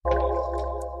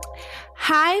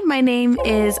Hi, my name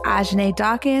is Ajane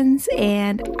Dawkins,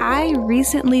 and I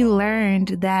recently learned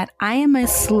that I am a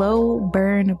slow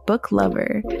burn book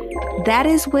lover. That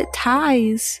is what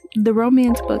ties the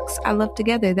romance books I love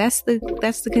together. That's the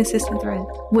consistent thread.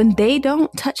 When they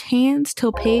don't touch hands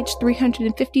till page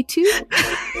 352,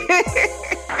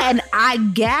 and I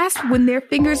gasp when their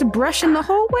fingers brush in the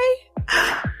hallway.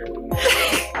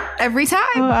 Every time.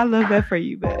 Oh, I love that for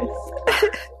you, Bess.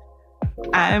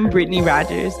 I'm Brittany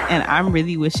Rogers, and I'm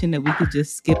really wishing that we could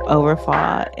just skip over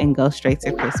fall and go straight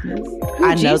to Christmas.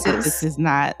 I know that this is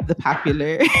not the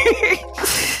popular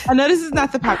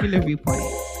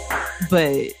viewpoint,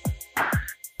 but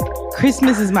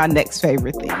Christmas is my next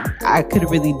favorite thing. I could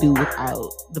really do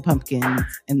without the pumpkins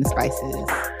and the spices.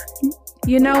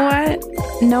 You know what?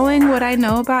 Knowing what I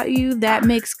know about you, that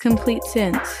makes complete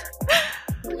sense.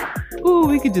 Ooh,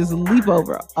 we could just leap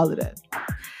over all of that.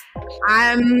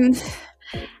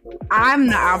 I'm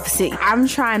the opposite. I'm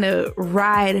trying to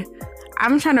ride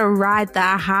the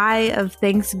high of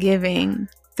Thanksgiving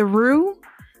through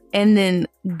and then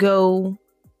go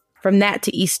from that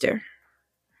to Easter.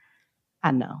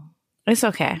 I know. It's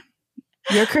okay.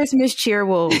 Your Christmas cheer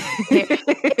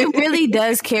it really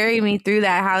does carry me through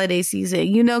that holiday season.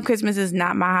 You know, Christmas is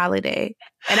not my holiday.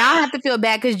 And I don't have to feel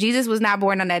bad because Jesus was not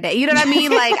born on that day. You know what I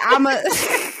mean? Like,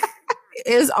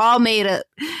 it was all made up.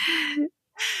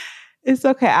 It's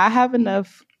okay. I have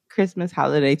enough Christmas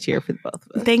holiday cheer for both of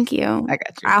us. Thank you. I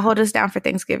got you. I'll hold us down for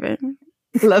Thanksgiving.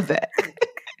 Love that.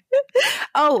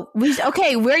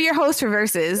 We're your hosts for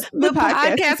Versus. The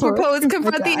podcast proposed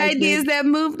confront the ideas that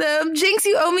move them. Jinx,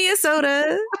 you owe me a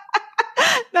soda.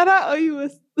 Not I owe you a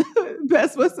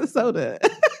Best. What's the soda?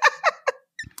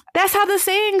 That's how the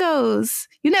saying goes.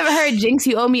 You never heard Jinx,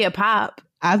 you owe me a pop.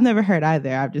 I've never heard either.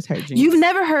 I've just heard Jinx. You've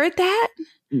never heard that?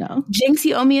 No. Jinx,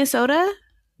 you owe me a soda?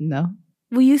 No.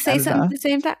 Will you say something at the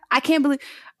same time? I can't believe.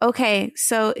 Okay,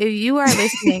 so if you are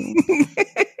listening,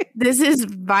 this is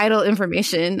vital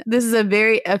information. This is a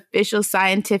very official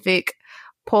scientific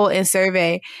poll and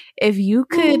survey. If you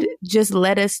could just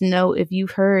let us know if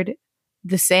you've heard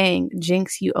the saying,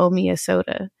 Jinx, you owe me a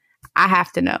soda. I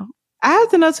have to know. I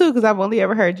have to know too, because I've only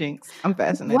ever heard Jinx. I'm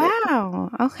fascinated. Wow.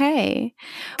 Okay.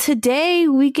 Today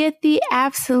we get the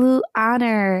absolute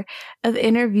honor of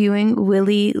interviewing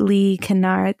Willie Lee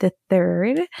Kinard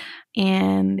III.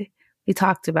 And we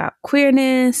talked about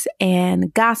queerness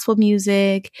and gospel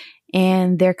music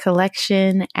and their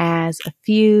collection as a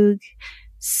fugue.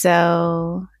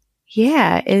 So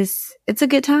yeah, it's a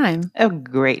good time. A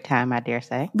great time, I dare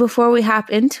say. Before we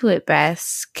hop into it,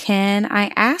 Bess, can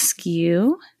I ask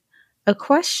you a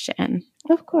question?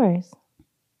 Of course.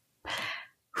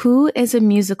 Who is a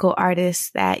musical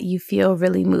artist that you feel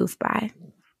really moved by?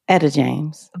 Etta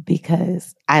James,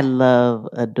 because I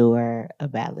adore a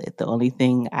ballad. The only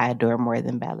thing I adore more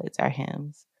than ballads are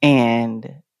hymns.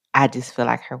 And I just feel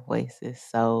like her voice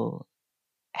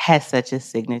has such a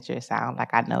signature sound.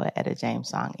 Like I know an Etta James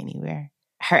song anywhere.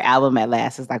 Her album At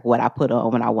Last is like what I put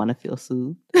on when I want to feel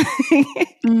soothed. So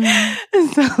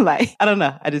like, I don't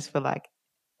know. I just feel like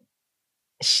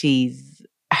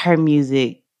her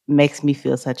music makes me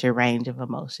feel such a range of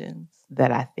emotions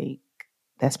that I think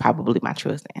that's probably my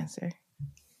truest answer.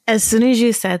 As soon as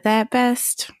you said that,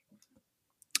 Best,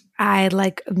 I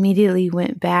immediately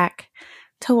went back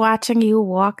to watching you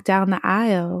walk down the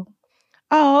aisle.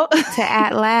 Oh, to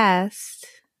At Last.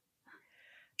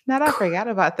 Not I forgot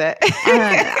about that.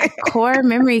 Core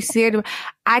memory seared.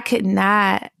 I could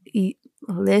not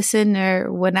listen,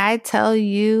 or when I tell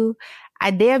you, I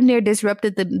damn near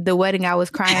disrupted the wedding. I was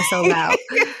crying so loud.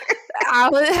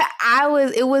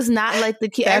 It was not like the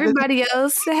cute. Everybody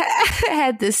else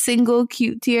had the single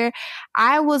cute tear.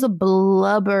 I was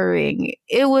blubbering.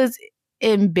 It was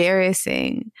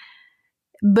embarrassing.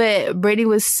 But Brittany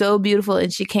was so beautiful,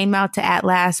 and she came out to At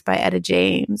Last by Etta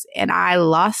James, and I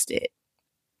lost it.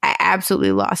 I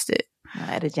absolutely lost it.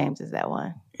 Etta James is that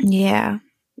one. Yeah.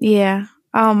 Yeah.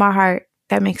 Oh, my heart.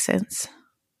 That makes sense.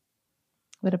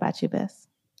 What about you, Bess?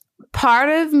 Part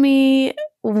of me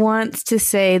wants to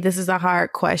say this is a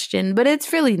hard question, but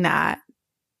it's really not.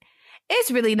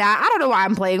 It's really not. I don't know why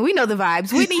I'm playing. We know the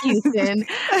vibes. Whitney Houston.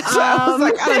 I was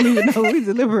like, I don't even know who he's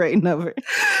deliberating over.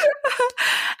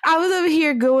 I was over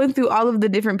here going through all of the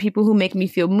different people who make me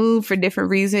feel moved for different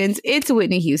reasons. It's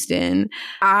Whitney Houston.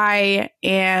 I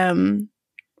am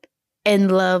in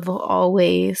love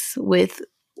always with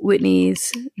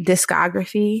Whitney's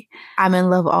discography. I'm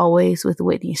in love always with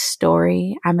Whitney's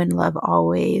story. I'm in love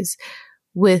always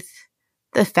with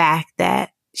the fact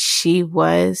that she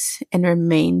was and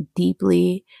remained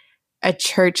deeply a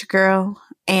church girl,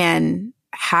 and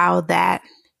how that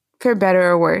for better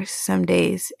or worse, some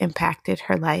days impacted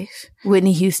her life.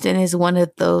 Whitney Houston is one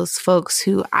of those folks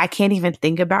who I can't even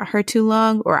think about her too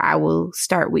long or I will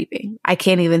start weeping. I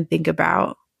can't even think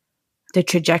about the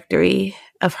trajectory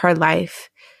of her life,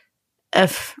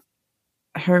 of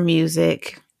her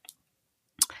music.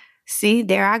 See,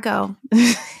 there I go.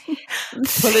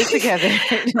 Pull it together.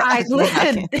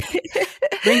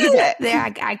 Bring it back. There, I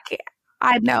can't.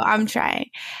 I know, I'm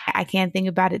trying. I can't think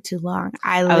about it too long.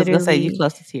 I was going to say, you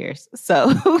close to tears.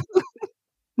 So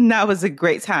now is a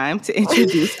great time to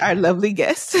introduce our lovely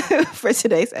guest for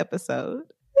today's episode.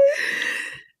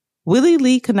 Willie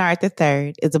Lee Kinard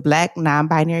III is a Black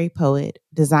non-binary poet,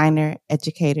 designer,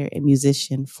 educator, and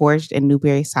musician forged in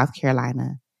Newberry, South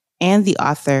Carolina, and the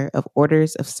author of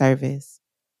Orders of Service,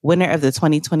 winner of the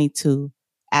 2022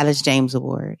 Alice James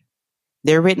Award.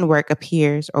 Their written work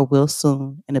appears or will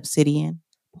soon in Obsidian,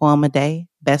 Poem a Day,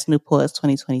 Best New Poets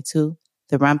 2022,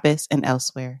 The Rumpus, and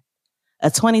elsewhere. A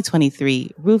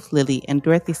 2023 Ruth Lilly and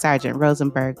Dorothy Sargent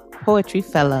Rosenberg Poetry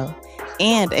Fellow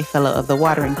and a Fellow of the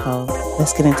Watering Hole.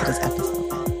 Let's get into this episode.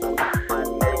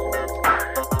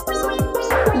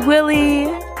 Willie,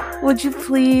 would you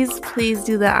please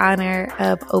do the honor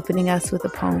of opening us with a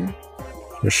poem?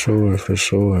 For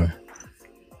sure.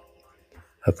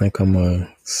 I think I'm going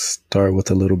to start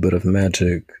with a little bit of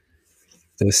magic.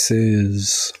 This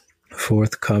is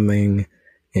forthcoming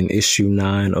in issue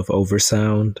 9 of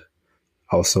Oversound,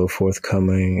 also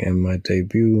forthcoming in my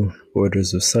debut,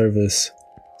 Orders of Service,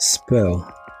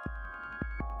 Spell.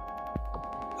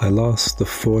 I lost the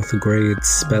 4th grade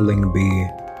spelling bee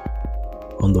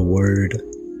on the word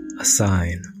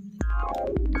assign.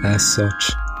 As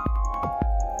such,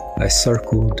 I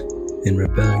circled in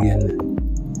rebellion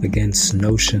against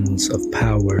notions of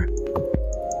power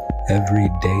every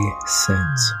day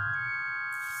since.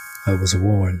 I was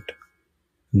warned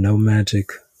no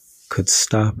magic could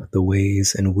stop the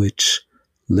ways in which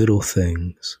little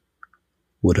things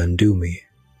would undo me.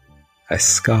 I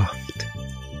scoffed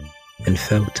and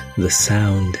felt the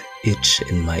sound itch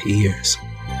in my ears.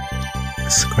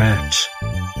 Scratch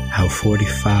how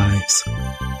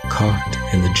 45s caught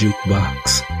in the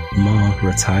jukebox, Ma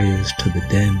retires to the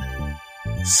den,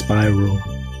 spiral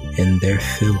in their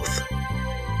filth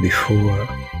before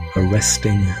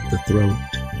arresting the throat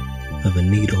of a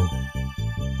needle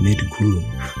mid-groove.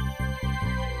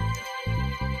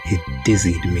 It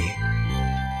dizzied me,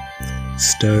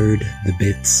 stirred the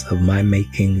bits of my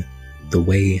making the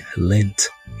way lint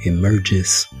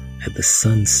emerges at the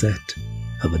sunset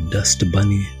of a dust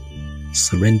bunny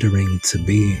surrendering to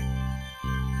be,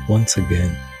 once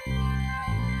again,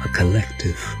 a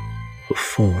collective of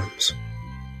forms.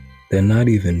 They're not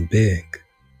even big,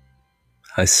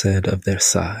 I said of their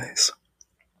size.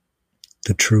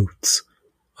 The truths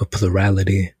of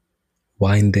plurality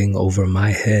winding over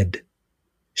my head,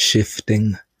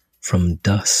 shifting from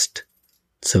dust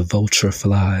to vulture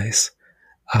flies,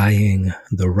 eyeing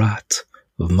the rot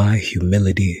of my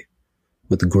humility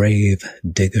with grave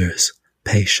digger's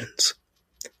patience.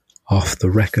 Off the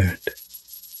record,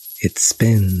 it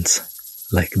spins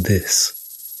like this.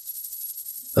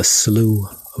 A slew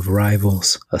of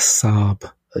rivals, a sob,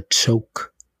 a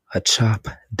choke, a chop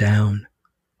down,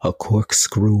 a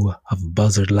corkscrew of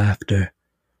buzzard laughter,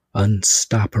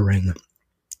 unstoppering,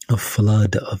 a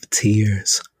flood of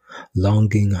tears,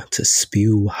 longing to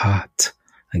spew hot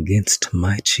against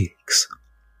my cheeks.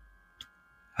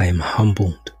 I am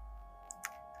humbled,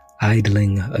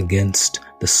 idling against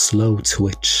the slow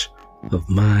twitch of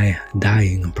my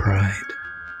dying pride,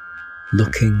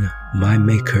 looking my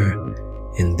maker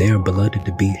in their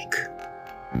blooded beak,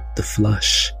 the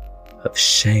flush of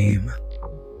shame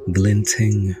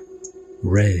glinting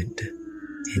red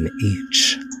in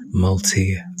each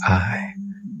multi-eye.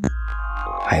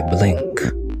 I blink,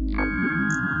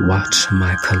 watch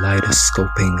my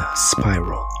kaleidoscoping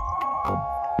spiral.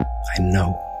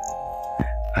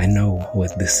 I know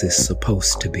what this is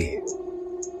supposed to be.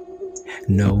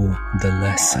 Know the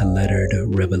less lettered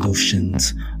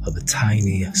revolutions of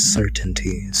tiny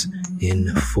certainties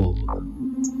in full.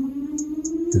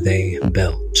 They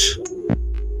belch.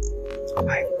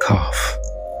 I cough.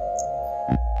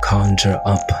 Conjure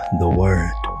up the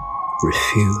word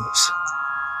refuse.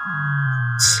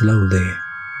 Slowly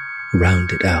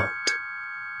round it out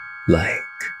like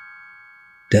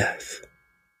death.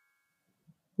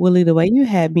 Willie, the way you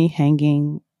had me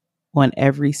hanging on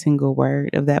every single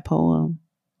word of that poem,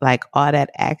 like all that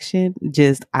action,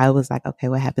 I was like, okay,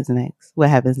 what happens next? What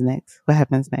happens next? What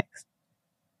happens next?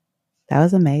 That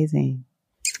was amazing.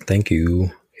 Thank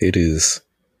you. It is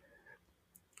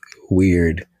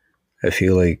weird. I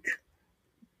feel like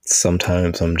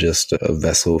sometimes I'm just a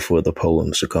vessel for the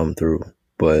poems to come through.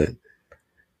 But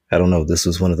I don't know, this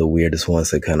was one of the weirdest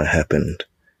ones that kind of happened.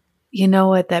 You know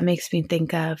what that makes me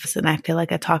think of? And I feel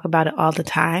like I talk about it all the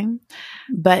time.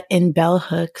 But in Bell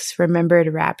Hooks'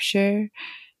 Remembered Rapture,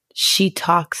 she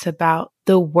talks about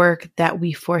the work that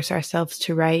we force ourselves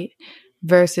to write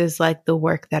versus like the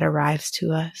work that arrives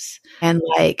to us, and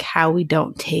like how we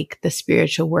don't take the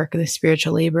spiritual work and the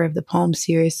spiritual labor of the poem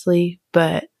seriously.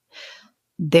 But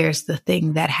there's the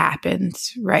thing that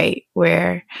happens, right?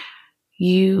 Where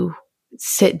you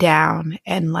sit down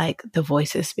and like the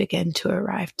voices begin to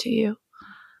arrive to you.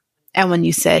 And when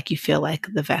you said you feel like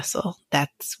the vessel,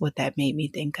 that's what that made me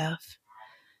think of.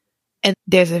 And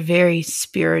there's a very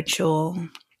spiritual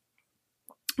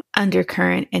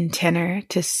undercurrent and tenor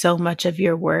to so much of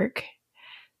your work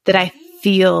that I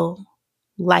feel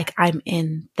like I'm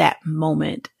in that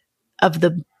moment of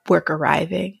the work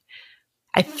arriving.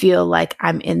 I feel like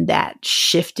I'm in that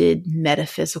shifted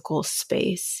metaphysical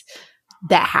space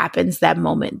that happens, that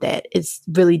moment that is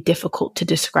really difficult to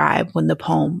describe when the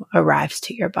poem arrives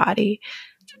to your body.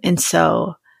 And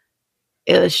so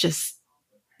it was just,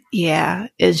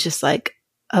 it's just like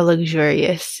a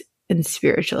luxurious and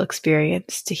spiritual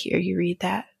experience to hear you read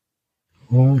that.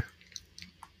 Well,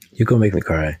 you're going to make me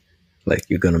cry. Like,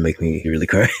 you're going to make me really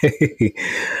cry.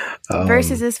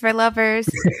 Verses is for lovers.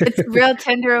 It's real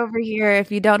tender over here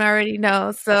if you don't already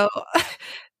know. So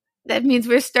that means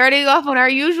we're starting off on our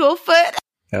usual foot.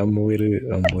 I'm with it.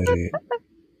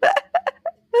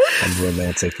 I'm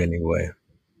romantic anyway.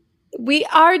 We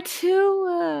are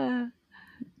too.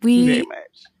 Very much.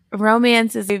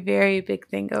 Romance is a very big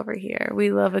thing over here. We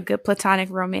love a good platonic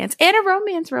romance and a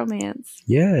romance.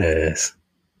 Yes.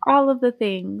 All of the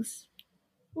things.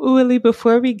 Willie,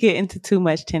 before we get into too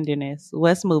much tenderness,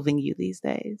 what's moving you these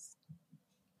days?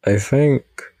 I think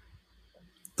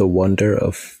the wonder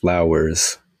of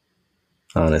flowers,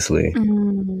 honestly.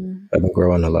 I've been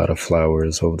growing a lot of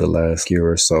flowers over the last year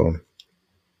or so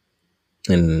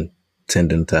and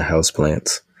tending to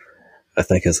houseplants. I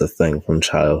think it's a thing from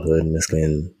childhood, and it's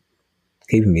been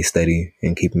keeping me steady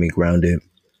and keeping me grounded.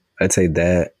 I'd say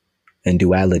that, and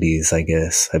dualities, I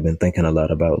guess. I've been thinking a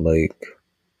lot about like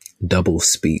double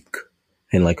speak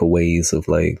and like ways of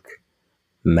like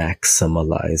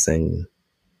maximalizing,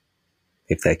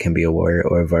 if that can be a word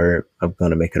or a verb. I'm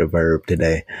going to make it a verb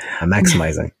today.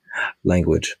 Maximizing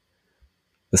language,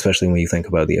 especially when you think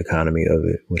about the economy of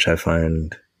it, which I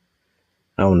find,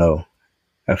 I don't know,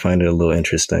 I find it a little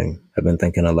interesting. I've been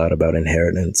thinking a lot about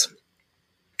inheritance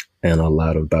and a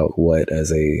lot about what,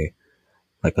 as a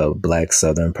Black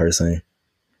Southern person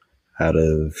out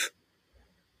of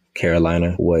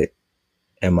Carolina, what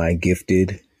am I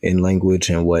gifted in language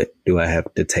and what do I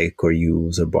have to take or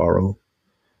use or borrow?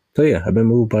 So yeah, I've been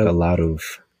moved by a lot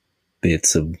of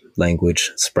bits of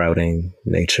language, sprouting,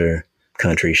 nature,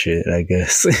 country shit, I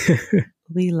guess.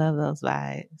 We love those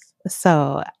vibes.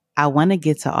 So I want to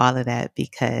get to all of that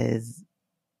because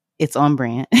it's on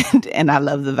brand and I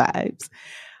love the vibes.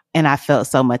 And I felt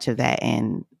so much of that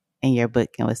in your book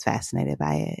and was fascinated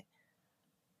by it.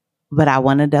 But I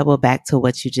want to double back to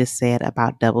what you just said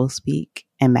about doublespeak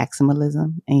and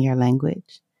maximalism in your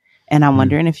language. And I'm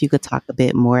wondering if you could talk a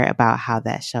bit more about how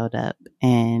that showed up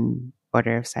in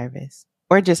Order of Service,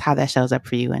 or just how that shows up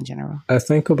for you in general. I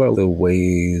think about the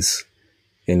ways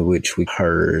in which we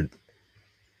heard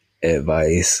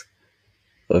advice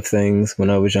of things when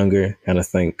I was younger. And I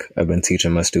think I've been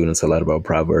teaching my students a lot about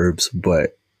proverbs,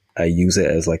 but I use it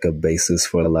as like a basis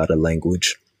for a lot of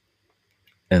language.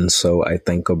 And so I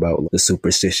think about the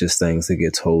superstitious things that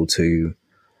get told to you.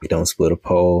 Don't split a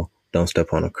pole, don't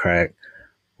step on a crack.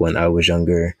 When I was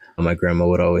younger, my grandma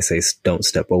would always say, don't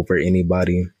step over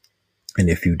anybody. And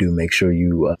if you do, make sure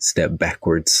you step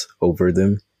backwards over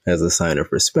them as a sign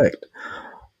of respect,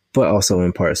 but also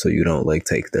in part so you don't like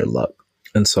take their luck.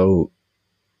 And so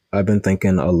I've been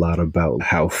thinking a lot about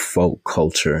how folk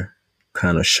culture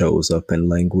kind of shows up in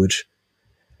language,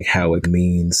 how it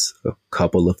means a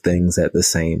couple of things at the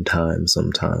same time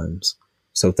sometimes.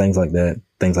 So things like that,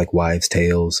 things like wives'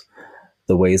 tales,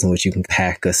 the ways in which you can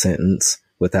pack a sentence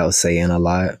without saying a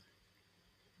lot.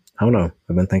 I don't know.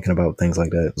 I've been thinking about things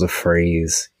like that. It was a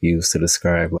phrase used to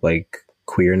describe like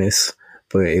queerness,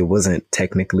 but it wasn't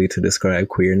technically to describe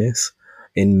queerness.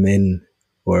 In men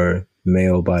or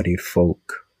male-bodied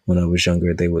folk, when I was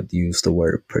younger, they would use the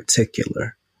word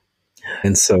particular.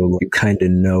 And so you kind of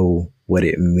know what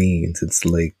it means. It's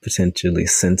like potentially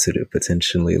sensitive,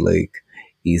 potentially like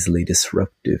easily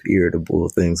disruptive, irritable,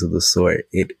 things of the sort.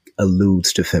 It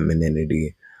alludes to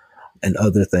femininity and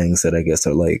other things that I guess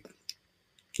are like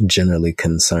generally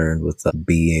concerned with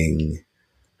being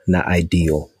not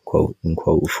ideal quote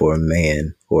unquote, for a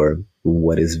man or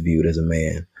what is viewed as a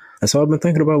man. And so I've been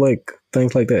thinking about like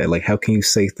things like that. Like, how can you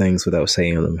say things without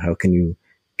saying them? How can you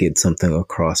get something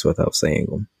across without saying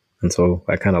them? And so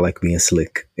I kind of like being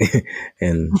slick.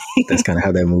 And that's kind of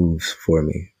how that moves for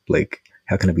me. Like,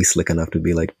 how can I be slick enough to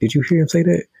be like, did you hear him say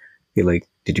that? Be like,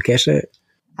 did you catch that?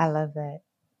 I love that.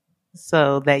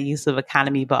 So that use of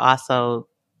economy, but also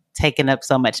taking up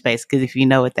so much space. Because if you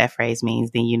know what that phrase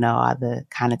means, then you know all the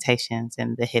connotations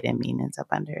and the hidden meanings up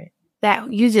under it.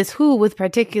 That you just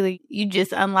you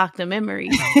just unlocked a memory.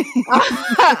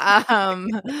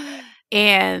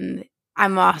 And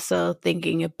I'm also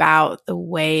thinking about the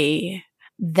way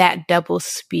that double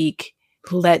speak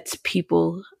lets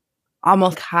people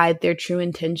almost hide their true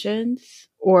intentions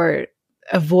or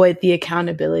avoid the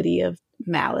accountability of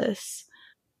malice.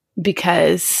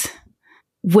 Because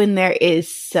when there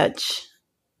is such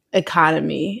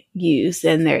economy used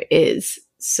and there is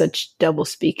such double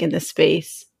speak in the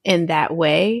space in that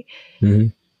way,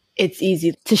 it's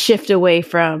easy to shift away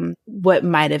from what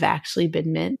might have actually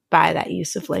been meant by that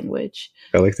use of language.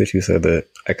 I like that you said that.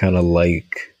 I kind of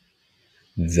like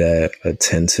that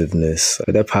attentiveness,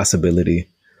 that possibility.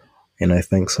 And I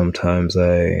think sometimes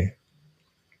I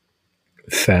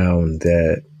found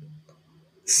that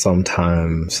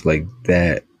sometimes like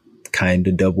that kind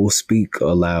of double speak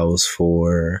allows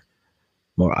for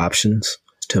more options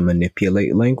to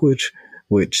manipulate language,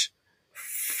 which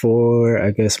for,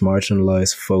 I guess,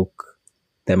 marginalized folk,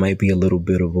 that might be a little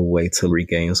bit of a way to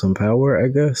regain some power, I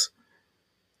guess.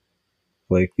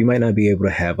 Like, you might not be able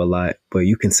to have a lot, but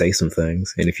you can say some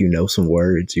things. And if you know some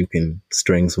words, you can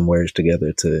string some words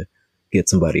together to get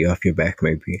somebody off your back,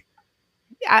 maybe.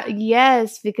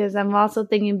 Yes, because I'm also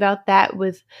thinking about that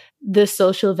with the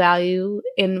social value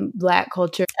in Black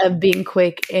culture of being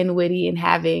quick and witty and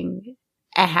having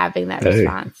that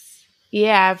response.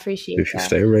 Yeah, I appreciate that. If you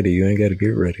stay ready, you ain't got to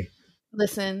get ready.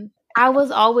 Listen, I was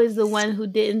always the one who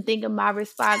didn't think of my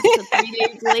response until 3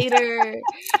 days later.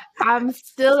 I'm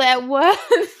still at one.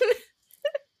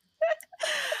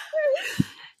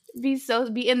 Be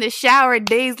in the shower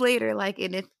days later, like,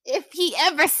 and if he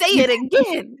ever say it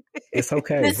again, it's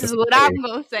okay. This is what I'm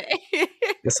gonna say.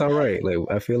 It's all right. Like,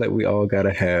 I feel like we all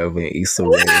gotta have an Issa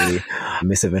Rae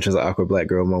Misadventures of Awkward Black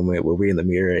Girl moment where we're in the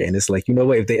mirror and it's like, you know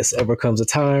what? If there ever comes a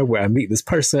time where I meet this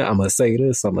person, I'm gonna say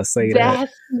this. I'm gonna say that.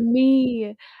 That's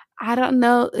me. I don't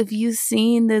know if you've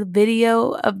seen the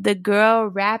video of the girl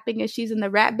rapping and she's in the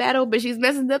rap battle, but she's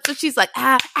messing up. So she's like,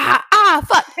 fuck,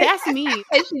 that's me.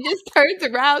 And she just turns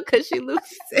around because she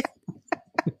loses it.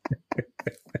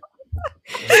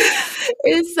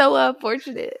 It's so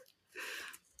unfortunate.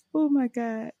 Oh my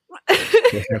God.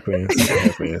 It happens.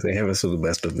 It happens to the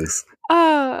best of us.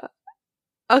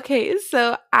 Okay,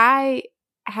 so I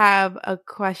have a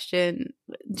question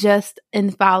just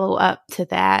in follow up to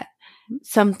that.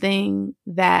 Something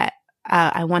that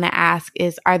I want to ask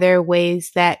is, are there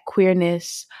ways that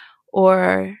queerness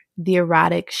or the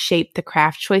erotic shape the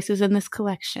craft choices in this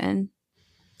collection?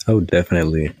 Oh,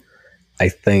 definitely. I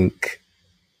think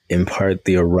in part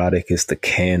the erotic is the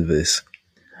canvas.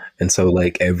 And so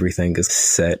like everything is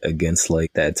set against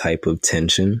like that type of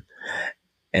tension.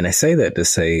 And I say that to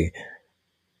say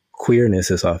queerness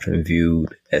is often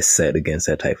viewed as set against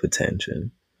that type of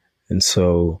tension. And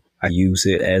so I use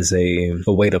it as a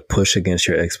way to push against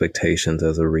your expectations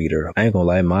as a reader. I ain't gonna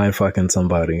lie, mind fucking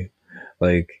somebody,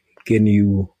 like getting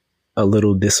you a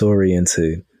little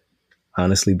disoriented,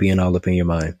 honestly being all up in your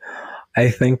mind. I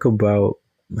think about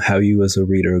how you as a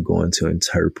reader are going to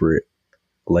interpret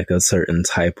like a certain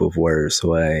type of word.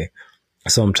 So I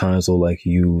sometimes will like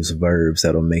use verbs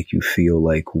that'll make you feel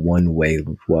like one way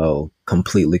while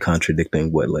completely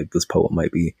contradicting what like this poem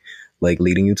might be like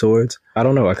leading you towards. I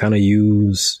don't know. I kind of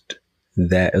used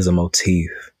that as a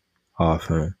motif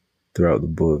often throughout the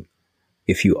book.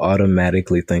 If you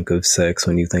automatically think of sex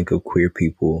when you think of queer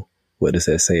people, what does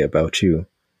that say about you?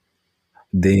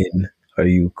 Then are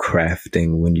you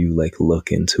crafting when you like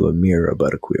look into a mirror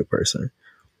about a queer person?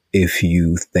 If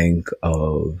you think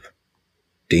of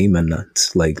demon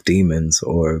nuts, like demons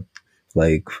or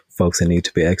like folks that need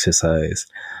to be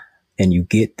exercised, and you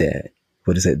get that,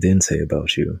 what does that then say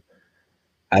about you?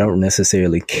 I don't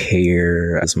necessarily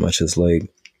care as much as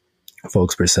like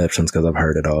folks' perceptions, because I've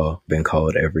heard it all, been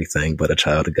called everything but a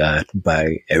child of God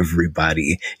by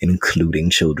everybody, including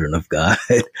children of God.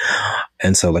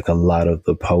 And so like a lot of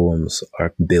the poems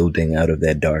are building out of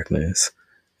that darkness.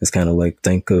 It's kind of like,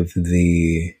 think of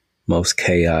the most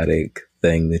chaotic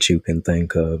thing that you can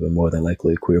think of, and more than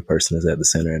likely a queer person is at the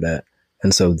center of that.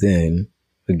 And so then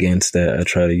against that, I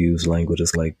try to use language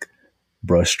as like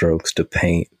brushstrokes to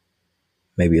paint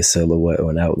maybe a silhouette or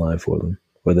an outline for them.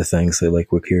 or the things that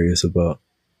like we're curious about,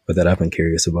 or that I've been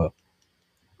curious about.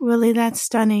 Willie, that's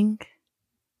stunning.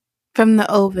 From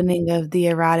the opening of the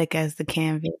erotic as the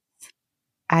canvas.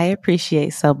 I appreciate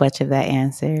so much of that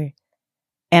answer.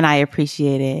 And I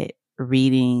appreciated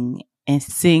reading and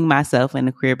seeing myself in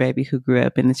a queer baby who grew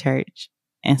up in the church.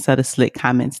 And so the slick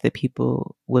comments that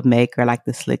people would make, or like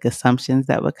the slick assumptions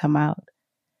that would come out.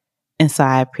 And so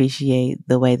I appreciate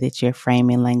the way that you're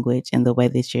framing language and the way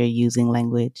that you're using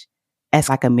language as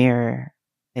like a mirror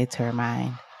to her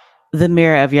mind. The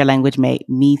mirror of your language made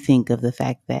me think of the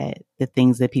fact that the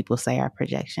things that people say are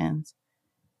projections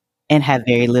and have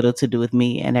very little to do with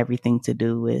me and everything to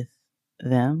do with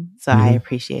them. So I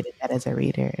appreciated that as a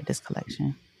reader of this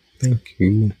collection. Thank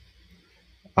you.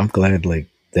 I'm glad like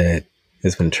that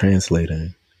it's been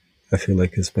translated. I feel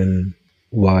like it's been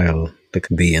wild to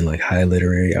be in like high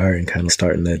literary art and kind of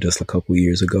starting that just a couple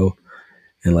years ago,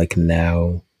 and like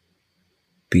now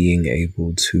being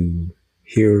able to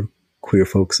hear queer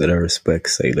folks that I respect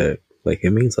say that, like,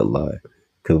 it means a lot,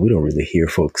 because we don't really hear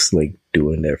folks like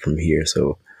doing that from here.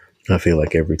 So I feel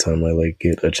like every time I like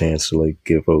get a chance to like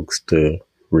get folks to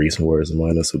read some words of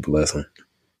mine, it's a blessing.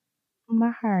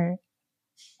 My heart.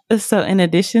 So in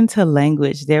addition to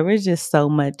language, there was just so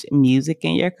much music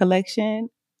in your collection.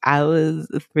 I was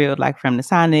thrilled, like from the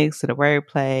sonics to the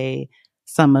wordplay,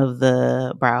 some of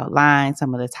the borrowed lines,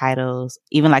 some of the titles,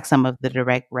 even like some of the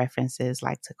direct references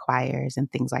like to choirs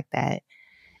and things like that.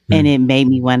 And it made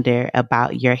me wonder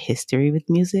about your history with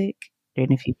music,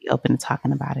 and if you'd be open to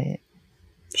talking about it.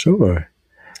 Sure.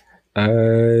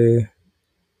 I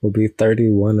will be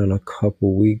 31 in a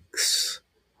couple weeks.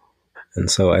 And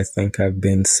so I think I've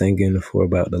been singing for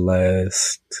about the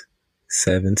last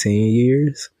 17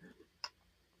 years.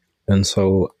 And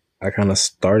so I kind of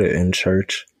started in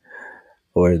church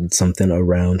or something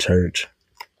around church,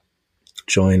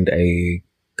 joined a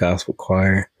gospel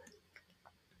choir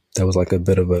that was like a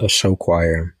bit of a show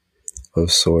choir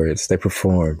of sorts. They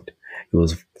performed. It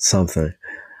was something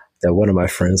that one of my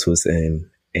friends was in.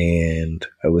 And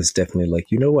I was definitely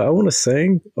like, you know what? I want to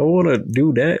sing. I want to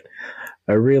do that.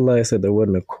 I realized that there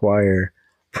wasn't a choir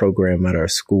program at our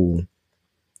school.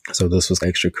 So this was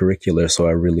extracurricular. So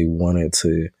I really wanted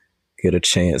to get a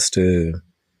chance to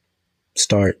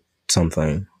start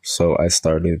something. So I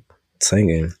started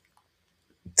singing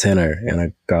tenor in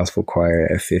a gospel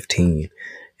choir at 15.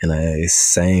 And I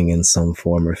sang in some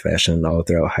form or fashion all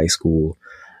throughout high school.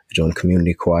 I joined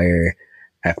community choir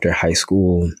after high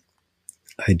school.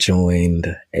 I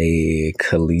joined a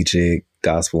collegiate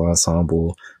gospel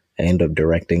ensemble. I ended up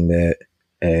directing that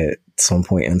at some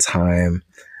point in time.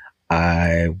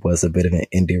 I was a bit of an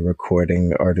indie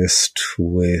recording artist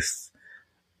with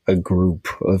a group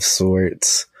of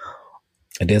sorts.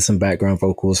 I did some background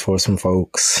vocals for some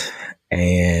folks.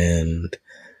 And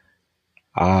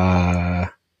right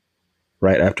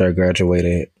after I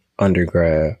graduated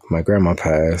undergrad, my grandma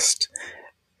passed.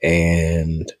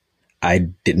 And I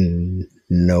didn't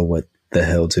know what the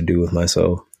hell to do with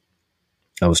myself.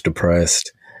 I was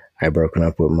depressed. I had broken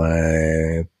up with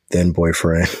my then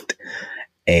boyfriend,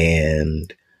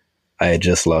 and I had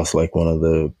just lost like one of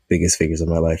the biggest figures of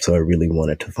my life. So I really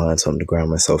wanted to find something to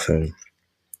ground myself in.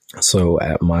 So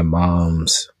at my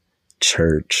mom's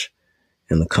church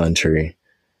in the country,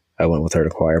 I went with her to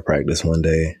choir practice one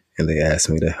day, and they asked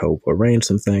me to help arrange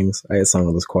some things. I had sung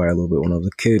in this choir a little bit when I was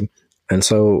a kid. And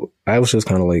so I was just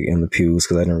kind of like in the pews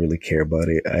because I didn't really care about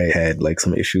it. I had like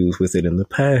some issues with it in the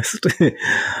past,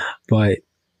 but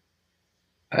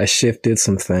I shifted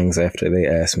some things after they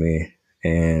asked me,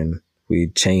 and we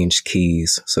changed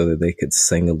keys so that they could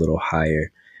sing a little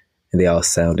higher, and they all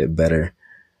sounded better.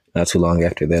 Not too long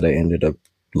after that, I ended up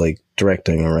like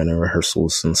directing and running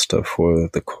rehearsals and stuff for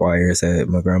the choirs at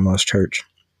my grandma's church.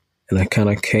 And I kind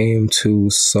of came to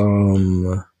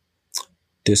some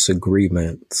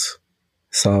disagreements,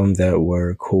 some that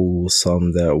were cool,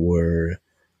 some that were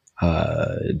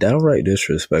downright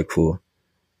disrespectful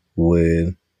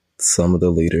with some of the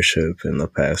leadership and the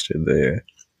pastor there.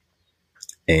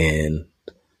 And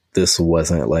this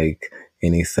wasn't like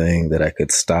anything that I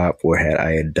could stop or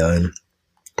I had done.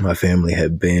 My family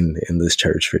had been in this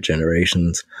church for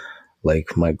generations.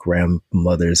 Like my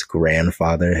grandmother's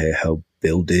grandfather had helped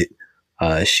build it.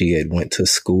 She had went to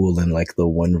school in like the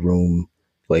one room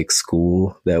like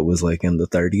school that was like in the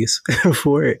 30s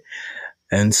for it.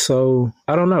 And so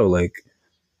I don't know, like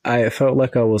I felt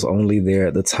like I was only there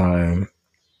at the time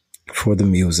for the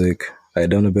music. I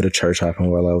had done a bit of church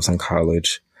hopping while I was in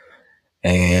college,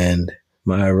 and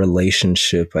my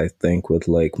relationship, I think, with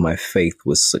like my faith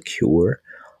was secure,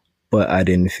 but I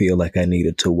didn't feel like I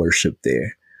needed to worship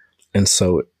there. And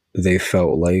so they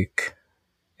felt like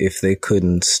if they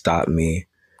couldn't stop me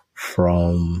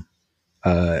from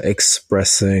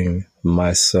expressing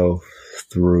myself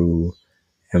through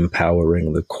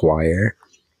empowering the choir,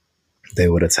 they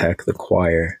would attack the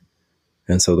choir.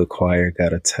 And so the choir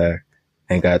got attacked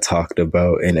and got talked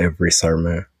about in every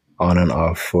sermon on and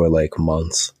off for like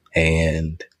months,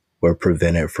 and were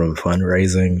prevented from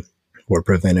fundraising, were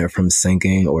prevented from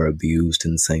singing, or abused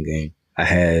in singing. I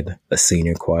had a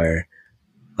senior choir,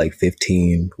 like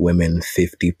 15 women,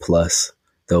 50 plus,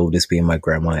 the oldest being my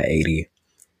grandma at 80.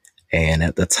 And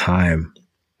at the time,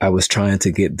 I was trying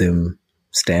to get them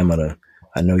stamina.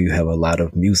 I know you have a lot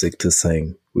of music to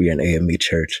sing. We're an AME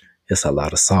church. It's a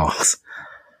lot of songs.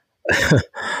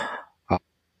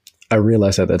 I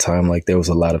realized at that time, like, there was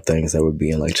a lot of things that were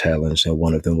being like challenged, and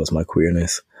one of them was my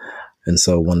queerness. And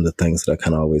so one of the things that I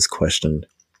kind of always questioned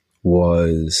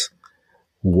was,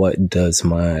 what does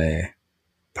my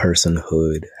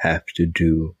personhood have to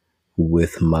do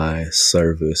with my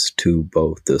service to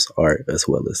both this art as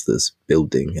well as this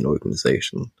building and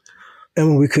organization? And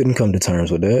when we couldn't come to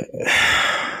terms with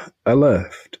that, I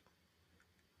left,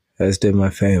 as did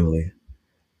my family,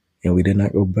 and we did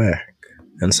not go back.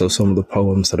 And so some of the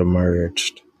poems that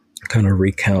emerged kind of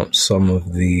recount some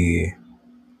of the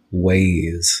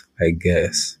ways, I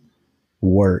guess,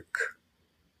 work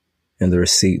and the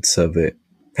receipts of it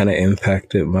kind of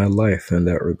impacted my life in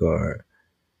that regard.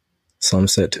 Some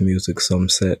set to music, some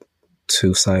set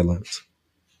to silence.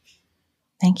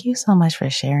 Thank you so much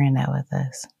for sharing that with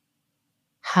us.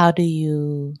 How do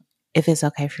you, if it's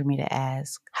okay for me to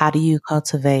ask, how do you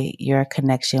cultivate your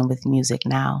connection with music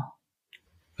now?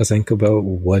 I think about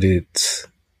what it's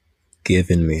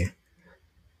given me,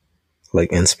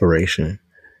 like inspiration.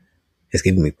 It's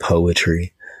given me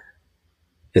poetry.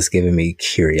 It's given me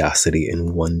curiosity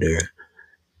and wonder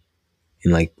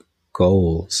and like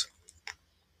goals.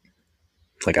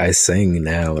 Like, I sing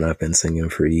now, and I've been singing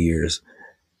for years.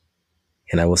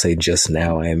 And I will say just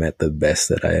now I am at the best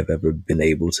that I have ever been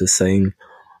able to sing.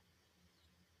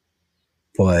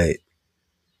 But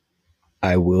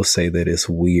I will say that it's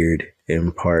weird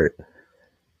in part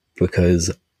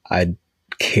because I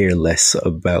care less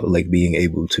about like being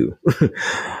able to.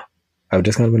 I've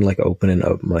just kind of been like opening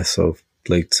up myself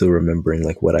like to remembering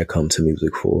like what I come to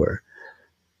music for.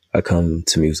 I come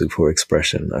to music for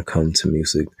expression. I come to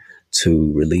music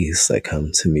to release. I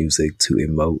come to music to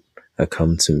emote. I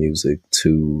come to music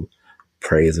to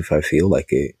praise if I feel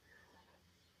like it.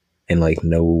 And like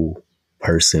no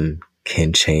person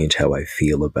can change how I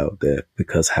feel about that,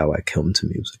 because how I come to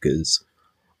music is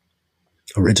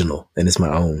original and it's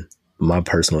my own. My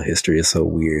personal history is so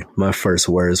weird. My first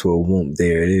words were whoop,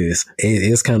 there it is.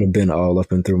 It's kind of been all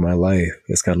up and through my life.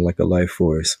 It's kind of like a life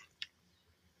force.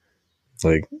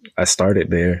 Like, I started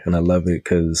there and I love it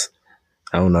because,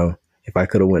 I don't know, if I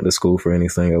could have went to school for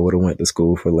anything, I would have went to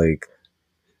school for like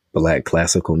Black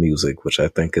classical music, which I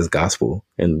think is gospel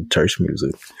and church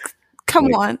music. Come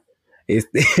like, on. It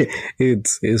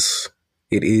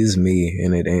is me,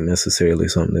 and it ain't necessarily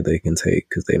something that they can take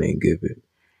because they didn't give it.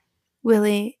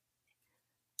 Willie,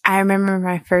 I remember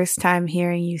my first time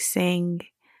hearing you sing,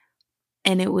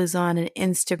 and it was on an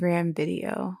Instagram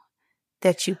video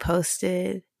that you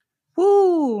posted.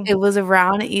 Woo! It was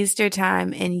around Easter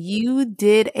time, and you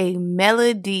did a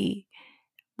melody.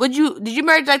 Did you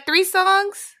merge like 3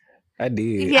 songs? I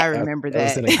did. Yeah. I remember that. I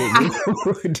was in a good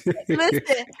mood.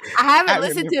 Listen, I haven't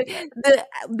listened to it.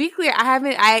 Be clear,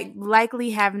 I likely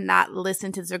have not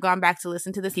listened to this or gone back to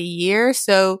listen to this a year.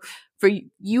 So for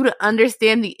you to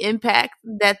understand the impact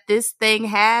that this thing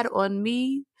had on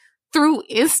me through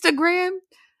Instagram,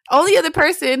 only other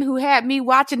person who had me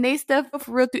watching they stuff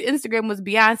for real through Instagram was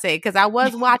Beyonce, because I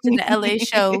was watching the LA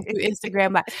show through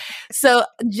Instagram. So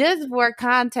just for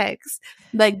context,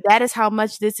 like, that is how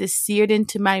much this is seared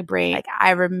into my brain. Like,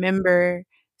 I remember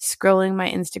scrolling my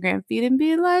Instagram feed and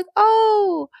being like,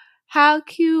 oh, how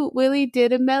cute, Willie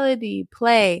did a melody,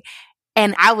 play.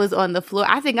 And I was on the floor.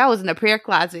 I think I was in a prayer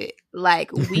closet,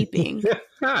 like, weeping.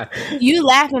 You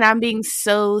laughing, I'm being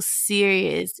so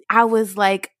serious. I was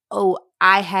like, oh,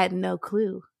 I had no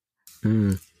clue.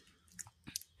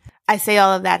 I say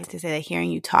all of that to say that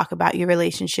hearing you talk about your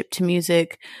relationship to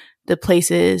music, the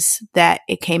places that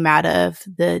it came out of,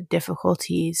 the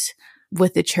difficulties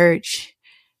with the church,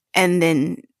 and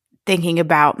then thinking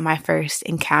about my first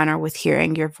encounter with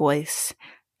hearing your voice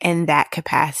in that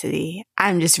capacity.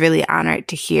 I'm just really honored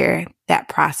to hear that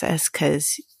process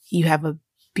because you have a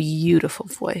beautiful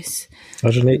voice.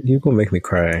 Jeanette, you're going to make me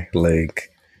cry. Like,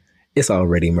 it's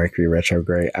already Mercury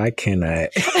retrograde. I cannot.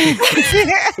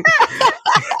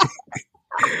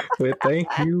 But thank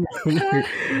you.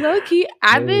 Low-key,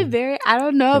 I've been I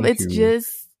don't know if it's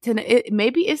just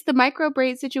maybe it's the micro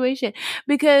braid situation,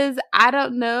 because I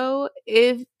don't know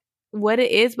if what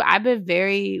it is, but I've been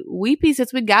very weepy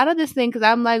since we got on this thing, because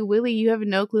I'm like, Willie, you have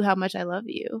no clue how much I love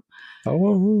you.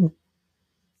 Oh,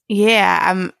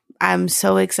 Yeah, I'm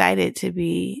so excited to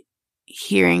be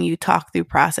hearing you talk through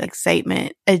process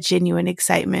excitement, a genuine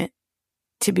excitement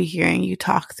to be hearing you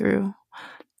talk through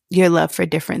your love for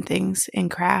different things in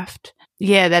craft.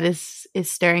 Yeah, that is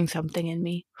stirring something in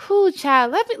me. Whoo,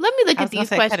 child, let me look at these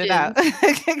questions. Cut it out.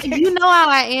 You know how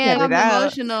I am. Cut I'm it out.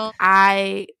 emotional.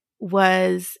 I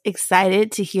was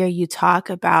excited to hear you talk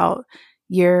about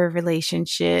your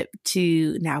relationship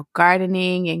to now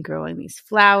gardening and growing these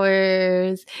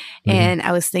flowers. Mhm. And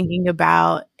I was thinking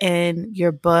about, in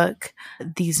your book,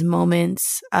 these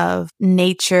moments of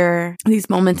nature, these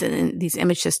moments in these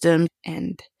image systems,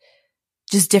 and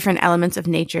just different elements of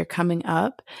nature coming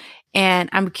up. And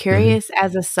I'm curious,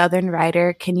 as a Southern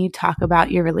writer, can you talk about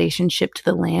your relationship to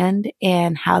the land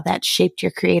and how that shaped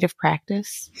your creative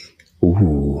practice?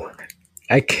 Ooh,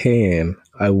 I can.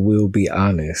 I will be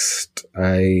honest.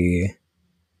 I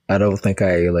don't think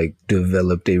I like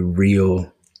developed a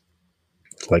real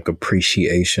like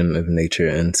appreciation of nature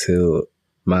until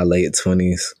my late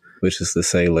 20s, which is to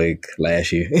say like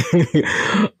last year.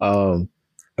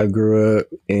 I grew up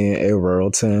in a rural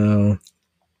town.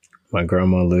 My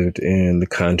grandma lived in the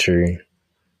country,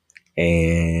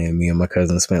 and me and my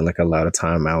cousin spent like a lot of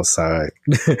time outside.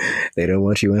 They didn't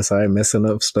want you inside messing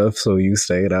up stuff, so you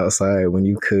stayed outside when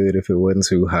you could if it wasn't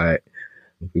too hot.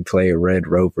 We played Red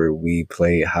Rover, we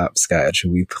played hopscotch,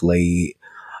 we played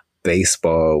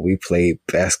baseball, we played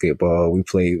basketball, we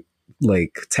played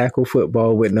like tackle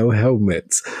football with no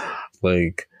helmets.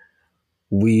 Like,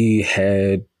 we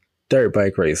had dirt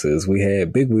bike races, we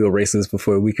had big wheel races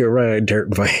before we could ride dirt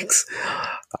bikes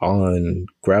on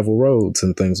gravel roads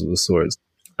and things of the sorts.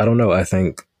 I don't know. I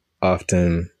think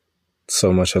often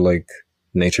so much of like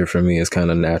nature for me is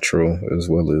kind of natural, as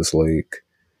well as like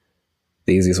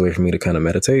the easiest way for me to kind of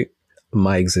meditate.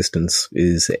 My existence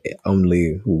is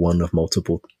only one of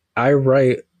multiple. I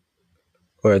write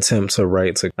or attempt to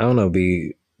write to, I don't know,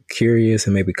 be curious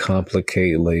and maybe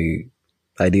complicate like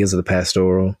ideas of the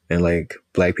pastoral and like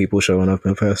Black people showing up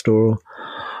in pastoral,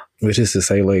 which is to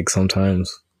say like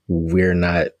sometimes we're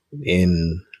not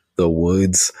in the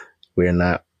woods, we're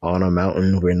not on a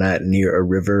mountain, we're not near a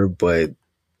river, but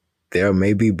there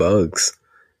may be bugs,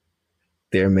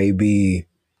 there may be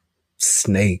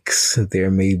snakes, there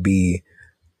may be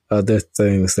other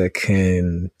things that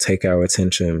can take our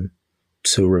attention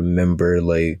to remember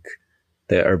like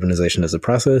that urbanization is a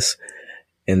process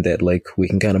and that like we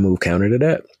can kind of move counter to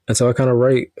that. And so I kind of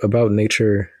write about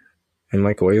nature in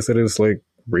like ways that is like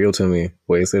real to me,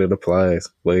 ways that it applies.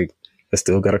 Like, I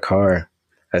still got a car.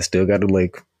 I still got to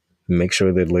like make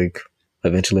sure that like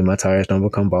eventually my tires don't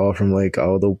become bald from like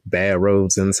all the bad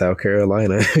roads in South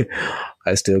Carolina.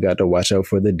 I still got to watch out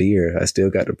for the deer. I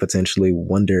still got to potentially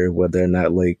wonder whether or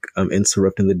not like I'm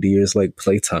interrupting the deer's like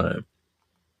playtime,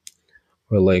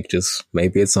 or like just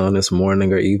maybe it's on this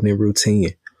morning or evening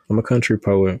routine. I'm a country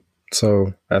poet,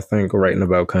 so I think writing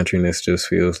about countryness just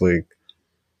feels like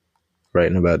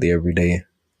writing about the everyday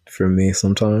for me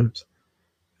sometimes.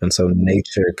 And so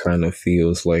nature kind of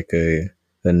feels like a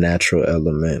natural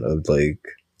element of like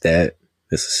that.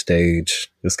 It's a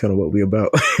stage. It's kind of what we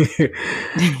about.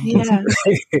 Yeah.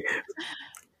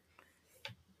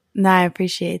 No, I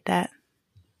appreciate that.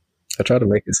 I try to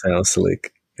make it sound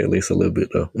slick, at least a little bit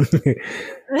though.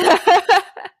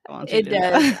 It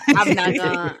does. I'm not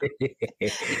gonna.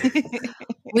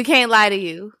 We can't lie to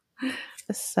you.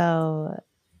 So,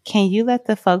 can you let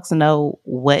the folks know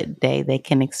what day they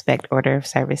can expect Order of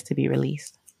Service to be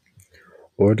released?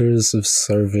 Orders of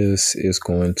Service is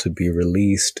going to be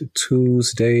released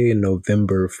Tuesday,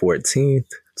 November 14th,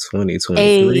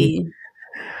 2023,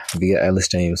 via Alice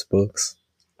James Books.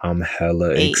 I'm hella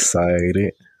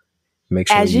excited. Make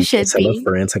sure As you should tell be. a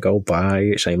friend to go buy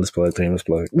it. Shameless plug, shameless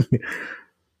plug.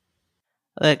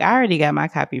 Look, I already got my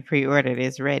copy pre-ordered.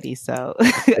 It's ready, so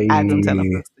I'm going to tell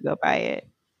them folks to go buy it.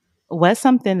 What's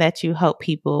something that you hope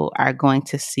people are going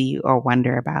to see or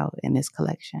wonder about in this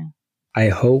collection? I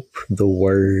hope the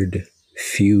word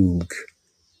fugue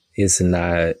is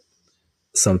not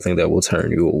something that will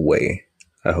turn you away.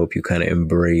 I hope you kind of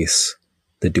embrace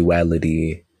the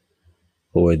duality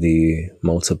or the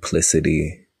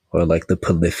multiplicity or like the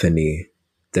polyphony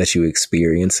that you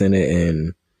experience in it,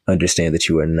 and understand that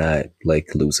you are not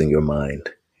like losing your mind.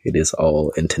 It is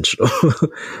all intentional.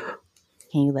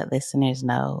 Can you let listeners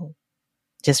know,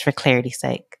 just for clarity's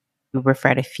sake, you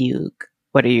refer to fugue?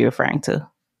 What are you referring to?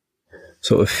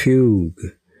 So a fugue,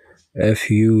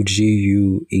 Fugue,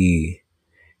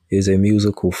 is a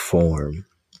musical form.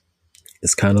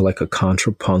 It's kind of like a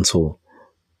contrapuntal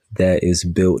that is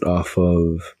built off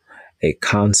of a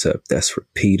concept that's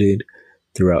repeated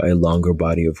throughout a longer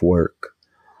body of work.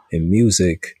 In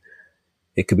music,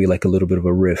 it could be like a little bit of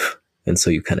a riff. And so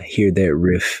you kind of hear that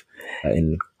riff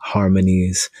in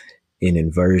harmonies, in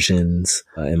inversions,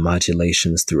 and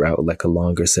modulations throughout like a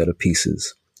longer set of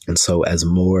pieces. And so as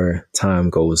more time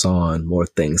goes on, more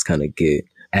things kind of get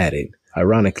added.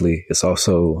 Ironically, it's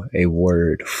also a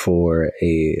word for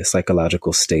a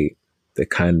psychological state that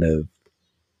kind of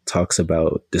talks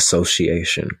about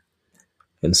dissociation.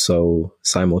 And so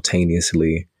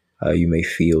simultaneously, you may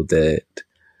feel that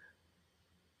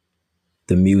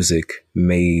the music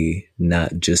may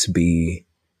not just be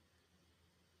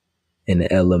an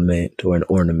element or an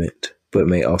ornament, but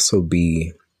may also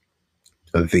be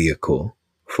a vehicle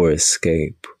for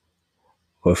escape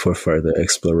or for further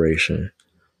exploration.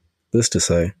 This to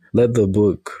say, let the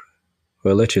book,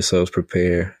 or let yourselves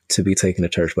prepare to be taken to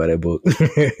church by that book.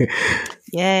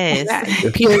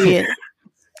 Yes. Period.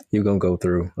 You're going to go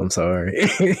through. I'm sorry.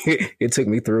 It took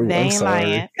me through. They I'm ain't sorry.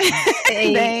 lying.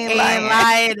 They ain't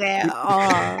lying at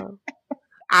all.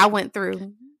 I went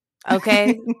through.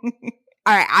 Okay.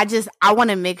 All right. I want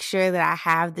to make sure that I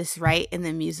have this right in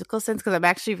the musical sense because I'm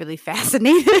actually really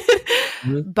fascinated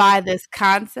by this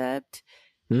concept.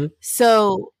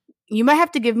 So you might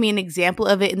have to give me an example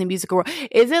of it in the musical world.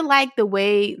 Is it like the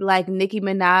way like Nicki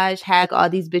Minaj had all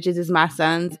these bitches as my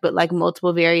sons, but like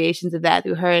multiple variations of that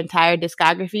through her entire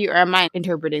discography? Or am I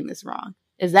interpreting this wrong?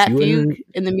 Is that Fugue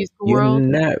in the musical world?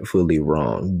 You're not fully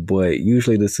wrong, but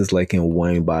usually this is like in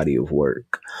one body of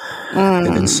work.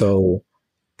 And so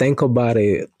think about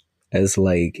it as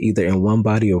like either in one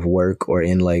body of work or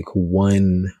in like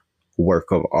one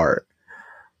work of art.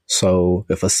 So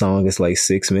if a song is like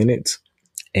 6 minutes,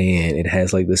 and it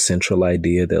has like this central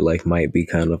idea that like might be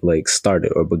kind of like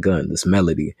started or begun, this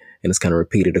melody, and it's kind of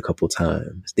repeated a couple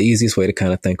times. The easiest way to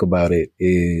kind of think about it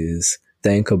is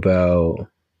think about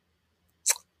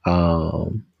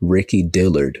Ricky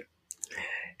Dillard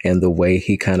and the way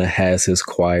he kind of has his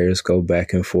choirs go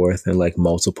back and forth and like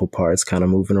multiple parts kind of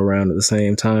moving around at the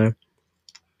same time,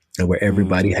 and where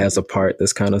everybody has a part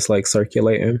that's kind of like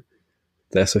circulating.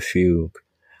 That's a fugue.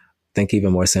 Think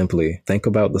even more simply. Think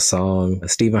about the song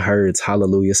Stephen Hurd's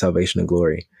Hallelujah, Salvation and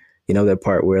Glory. You know that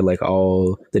part where like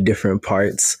all the different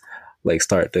parts like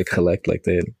start to collect like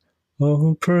that.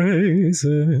 All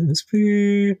praises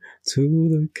be to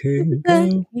the King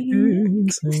of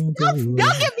Kings. Don't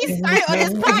get me started on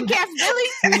this podcast,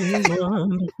 Billy.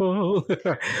 Wonderful.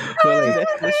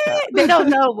 They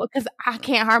don't know because I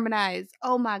can't harmonize.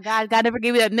 Oh my God, God never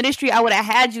gave me that ministry. I would have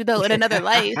had you though in another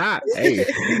life. Hey.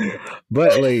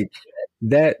 But like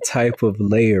that type of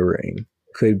layering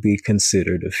could be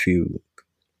considered a fugue.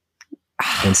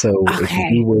 And so if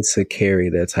you were to carry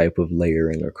that type of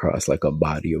layering across like a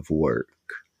body of work,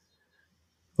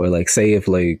 or like say if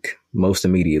like most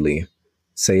immediately,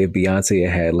 say if Beyonce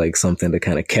had like something that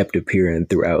kind of kept appearing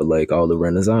throughout like all the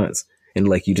Renaissance, and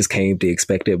like you just came to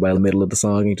expect it by the middle of the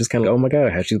song, and you just kind of, oh my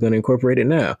God, how she's going to incorporate it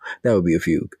now? That would be a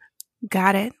fugue.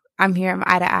 Got it. I'm here. I'm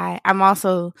eye to eye. I'm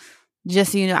also,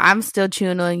 just so you know, I'm still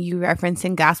chewing on you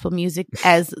referencing gospel music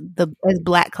as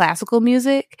Black classical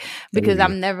music because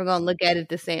I'm never gonna look at it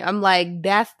the same. I'm like,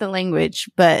 that's the language,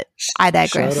 but I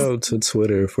digress. Shout out to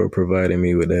Twitter for providing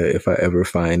me with that. If I ever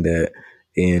find that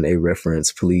in a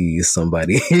reference, please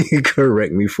somebody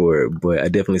correct me for it. But I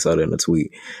definitely saw that in a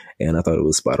tweet, and I thought it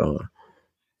was spot on.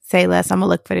 Say less. I'm gonna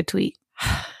look for the tweet.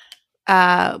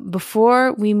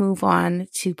 Before we move on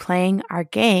to playing our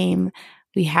game,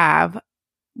 we have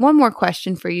one more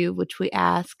question for you, which we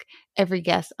ask every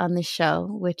guest on the show,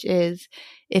 which is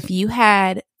if you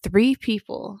had 3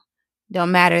 people,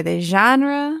 don't matter the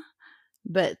genre,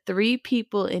 but 3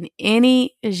 people in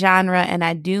any genre, and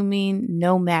I do mean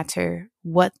no matter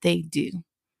what they do.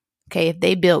 Okay, if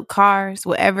they build cars,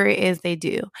 whatever it is they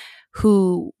do,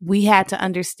 who we had to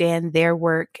understand their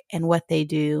work and what they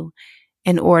do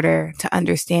in order to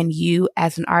understand you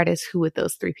as an artist, who would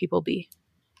those 3 people be?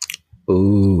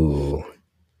 Ooh.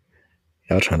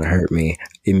 Y'all trying to hurt me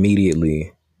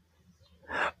immediately.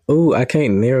 Oh, I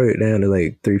can't narrow it down to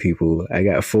like 3 people. I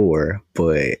got 4,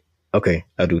 but okay,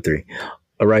 I'll do 3.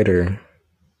 A writer,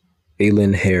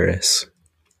 Aylin Harris,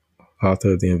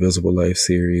 author of the Invisible Life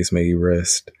series, May You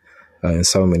Rest, and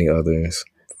so many others.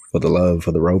 For the love,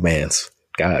 for the romance.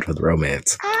 God, for the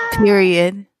romance.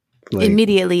 Period. Like,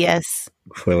 immediately, yes.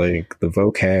 For like the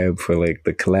vocab, for like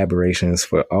the collaborations,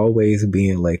 for always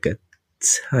being like a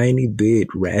tiny bit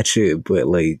ratchet, but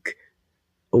like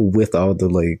with all the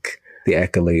like the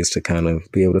accolades to kind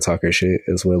of be able to talk her shit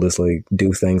as well as like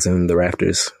do things in the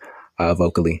rafters.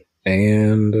 vocally.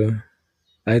 And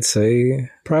I'd say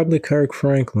probably Kirk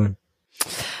Franklin.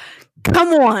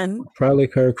 Come on. Probably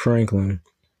Kirk Franklin,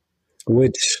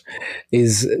 which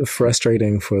is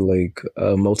frustrating for like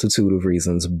a multitude of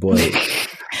reasons, but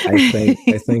I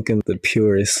think in the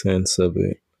purest sense of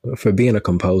it, for being a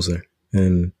composer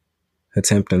and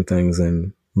attempting things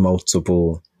in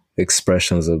multiple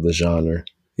expressions of the genre.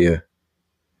 Yeah.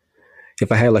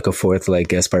 If I had like a fourth like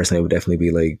guest person, it would definitely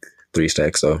be like 3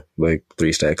 Stacks though. Like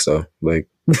 3 Stacks though. Like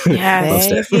Yeah,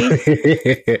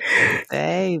 baby.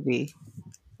 Baby.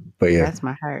 But yeah. That's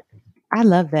my heart. I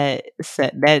love that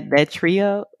set. That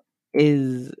trio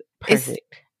is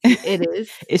perfect. It is.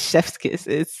 It's chef's kiss.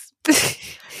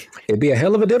 It'd be a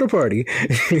hell of a dinner party.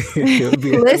 It would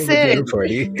be a hell of a dinner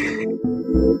party.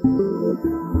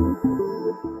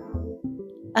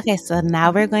 Okay, so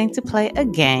now we're going to play a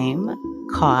game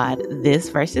called This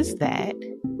versus That,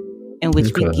 in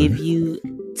which we give you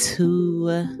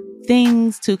 2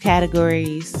 things, 2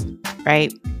 categories,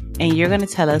 right? And you're going to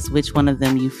tell us which one of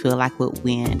them you feel like would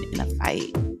win in a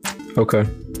fight. Okay.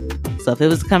 So if it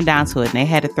was to come down to it and they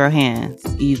had to throw hands,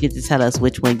 you get to tell us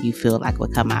which one you feel like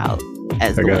would come out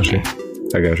as the winner.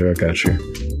 I got you.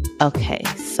 Okay,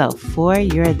 so for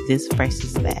your This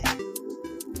versus That,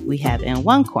 we have in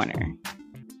one corner,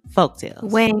 folktales.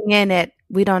 Weighing in at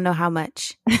we don't know how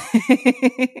much.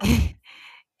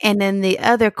 And in the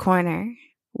other corner,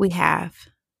 we have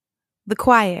the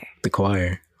choir. The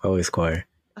choir. Always choir.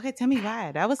 Okay, tell me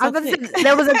why. That was so quick.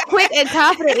 That was a quick and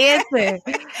confident answer.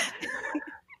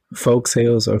 Folk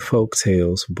tales are folk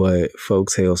tales, but folk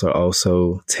tales are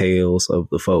also tales of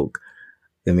the folk.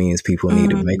 That means people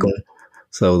need to make them.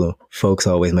 So the folks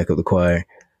always make up the choir.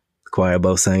 The choir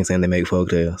both sings and they make folk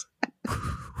tales.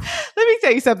 Let me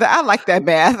tell you something. I like that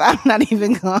math. I'm not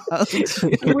even going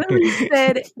to. Willie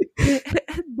said,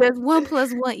 does 1 +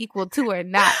 1 = 2 or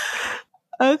not?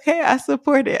 Okay, I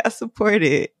support it.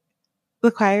 The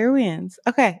choir wins.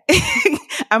 Okay.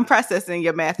 I'm processing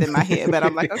your math in my head, but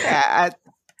I'm like, okay,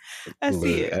 I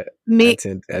see it.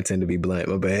 I tend to be blunt.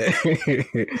 My bad.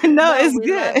 No, it's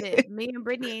good. Me and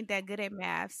Brittany ain't that good at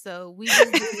math, so we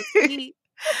just do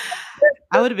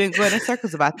I would have been going in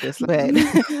circles about this, but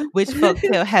which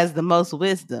folktale has the most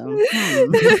wisdom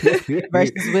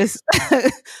versus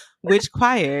which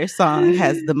choir song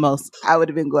has the most? I would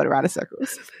have been going around in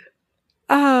circles.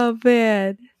 Oh,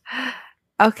 man.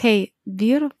 Okay,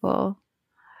 beautiful.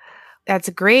 That's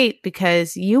great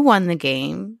because you won the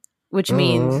game, which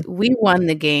means we won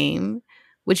the game,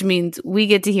 which means we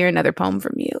get to hear another poem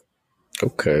from you.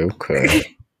 Okay.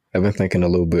 I've been thinking a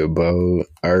little bit about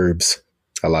herbs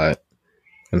a lot.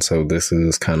 And so this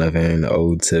is kind of an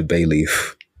ode to bay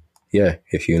leaf. Yeah,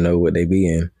 if you know what they be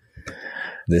in.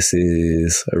 This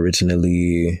is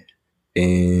originally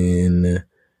in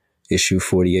issue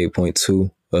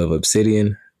 48.2 of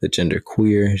Obsidian, the gender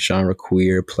queer, genre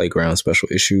queer, playground special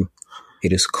issue.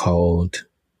 It is called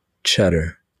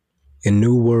Cheddar. In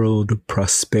New World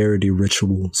prosperity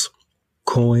rituals,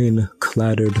 coin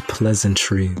clattered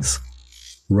pleasantries,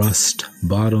 rust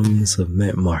bottoms of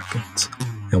mint markets.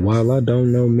 And while I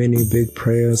don't know many big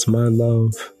prayers, my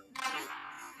love,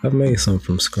 I've made some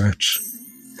from scratch.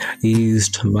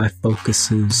 Eased my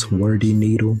focus's wordy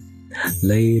needle,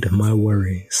 laid my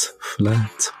worries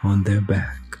flat on their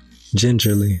back.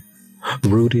 Gingerly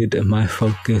rooted my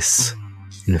focus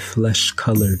in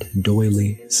flesh-colored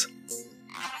doilies,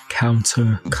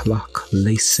 counter-clock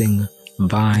lacing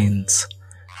vines,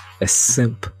 as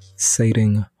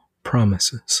simp-sating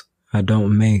promises. I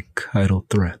don't make idle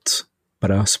threats,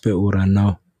 but I'll spit what I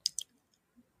know.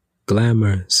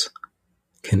 Glamours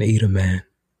can eat a man,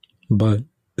 but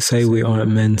say we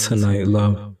aren't men tonight,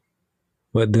 love.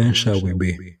 What then shall we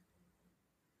be?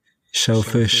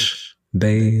 Shellfish,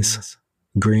 bays,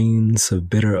 greens of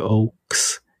bitter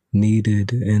oaks,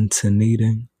 kneaded into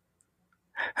kneading.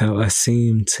 How I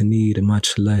seem to need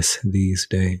much less these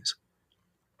days.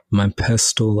 My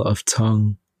pestle of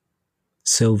tongue,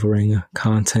 silvering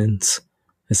contents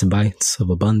as bites of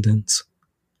abundance.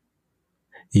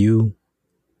 You,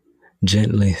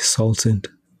 gently salted,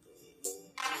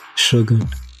 sugared,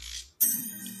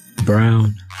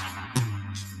 brown.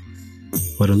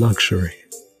 What a luxury.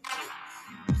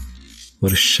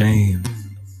 What a shame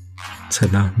to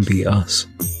not be us.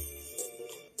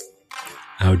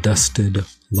 Our dusted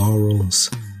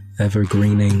laurels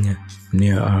evergreening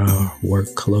near our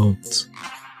work clothes.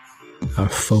 Our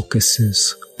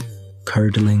focuses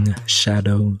curdling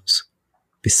shadows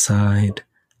beside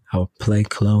our play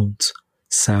clothes,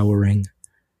 souring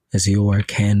as your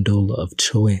candle of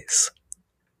choice.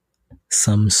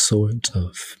 Some sort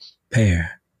of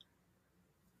pear,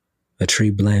 a tree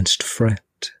blanched fret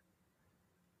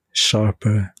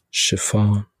sharper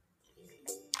chiffon,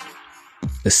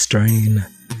 the strain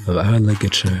of our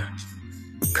ligature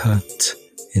cut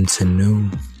into new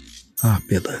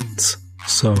opulence.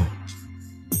 So,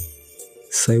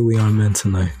 say we are men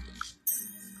tonight.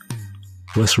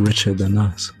 What's richer than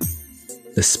us?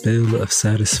 The spill of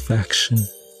satisfaction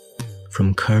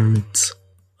from curds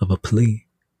of a plea,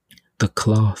 the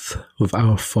cloth of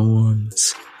our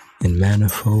forms in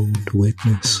manifold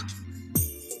witness.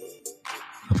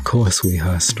 Of course we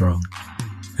high strung,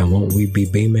 and won't we be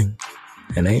beaming?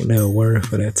 And ain't there a word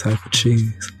for that type of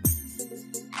cheese?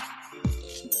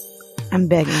 I'm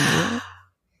begging you.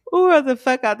 Who wrote the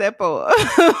fuck out that poem?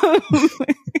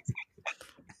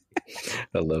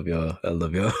 I love y'all. I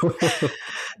love y'all.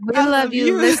 We love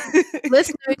you.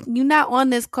 Listener, you're not on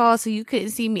this call, so you couldn't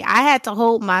see me. I had to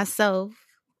hold myself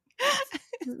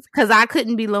because I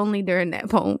couldn't be lonely during that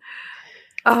poem.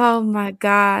 Oh my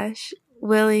gosh.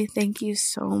 Willie, thank you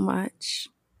so much.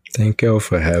 Thank y'all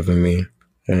for having me.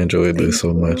 I enjoyed this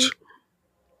so much.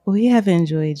 We have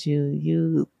enjoyed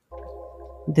you.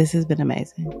 This has been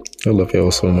amazing. I love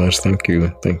y'all so much. Thank you.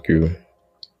 Thank you.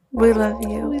 We love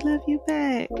you. We love you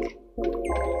back.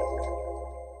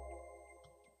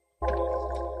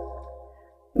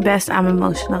 Best, I'm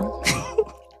emotional.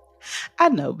 I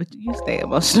know, but you stay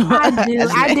emotional. I do.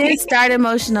 I did start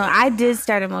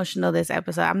emotional this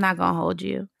episode. I'm not going to hold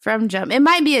you from jump. It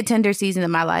might be a tender season in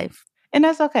my life. And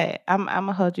that's okay. I'm going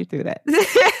to hold you through that.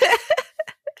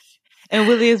 And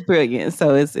Willie is brilliant.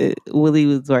 So Willie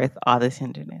was worth all the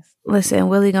tenderness. Listen,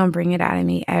 Willie going to bring it out of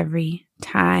me every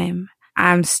time.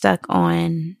 I'm stuck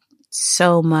on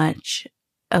so much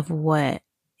of what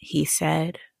he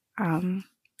said.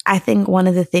 I think one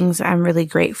of the things I'm really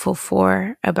grateful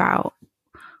for about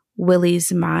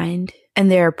Willie's mind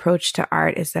and their approach to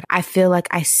art is that I feel like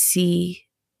I see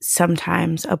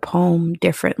sometimes a poem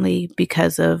differently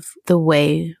because of the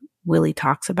way Willie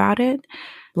talks about it.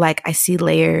 Like I see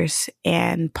layers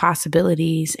and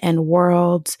possibilities and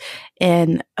worlds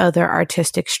and other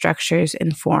artistic structures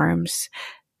and forms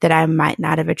that I might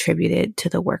not have attributed to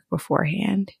the work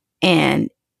beforehand. And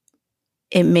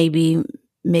it maybe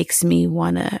makes me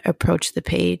want to approach the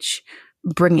page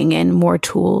bringing in more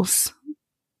tools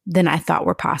than I thought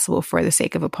were possible for the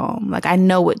sake of a poem. Like I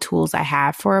know what tools I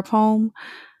have for a poem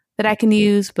that I can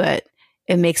use, but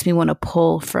it makes me want to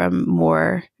pull from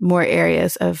more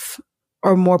areas of,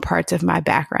 or more parts of my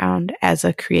background as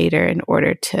a creator in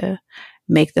order to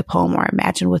make the poem or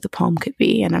imagine what the poem could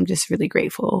be. And I'm just really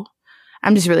grateful.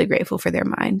 I'm just really grateful for their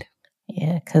mind.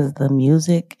 Yeah, because the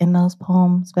music in those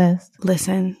poems, Best.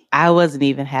 Listen. I wasn't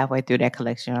even halfway through that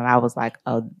collection and I was like,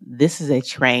 oh, this is a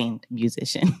trained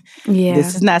musician. Yeah.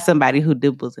 This is not somebody who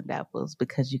dibbles and dabbles,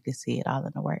 because you can see it all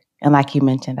in the work. And like you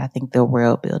mentioned, I think the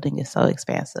world building is so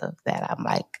expansive that I'm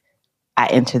like, I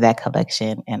enter that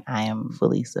collection and I am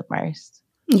fully submersed.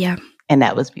 Yeah. And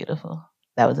that was beautiful.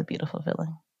 That was a beautiful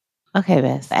feeling. Okay,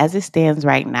 Bess, as it stands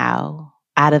right now,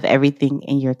 out of everything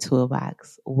in your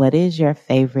toolbox, what is your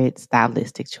favorite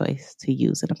stylistic choice to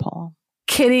use in a poem?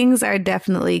 Kiddings are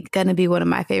definitely going to be one of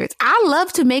my favorites. I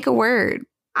love to make a word.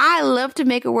 I love to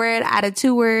make a word out of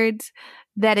two words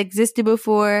that existed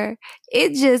before.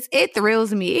 It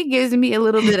thrills me. It gives me a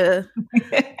little bit of...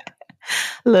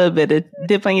 a little bit of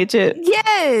dip on your chip.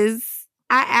 Yes.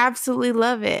 I absolutely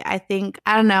love it. I think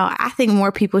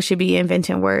more people should be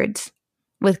inventing words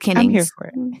with Kinnings. I'm here for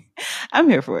it. I'm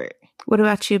here for it. What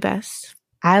about you, Best?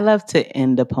 I love to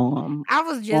end a poem. I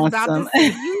was just about to say,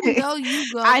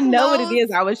 you go. I know what it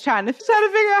is. I was trying to figure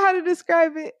out how to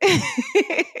describe it.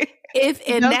 If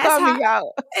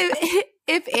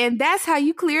that's how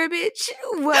you clear a bitch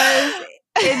was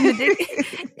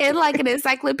in like an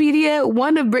encyclopedia,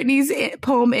 one of Brittany's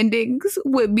poem endings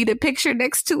would be the picture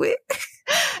next to it.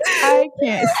 I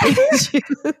can't see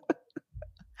you.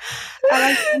 I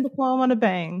like to end the poem on a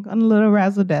bang, on a little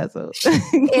razzle dazzle.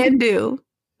 And do.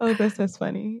 Oh, that's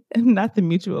funny. Not the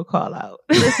mutual call out.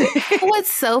 Listen,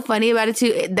 what's so funny about it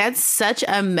too, that's such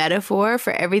a metaphor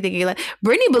for everything. You're like,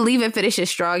 Brittany believe in finishing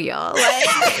strong, y'all. Like,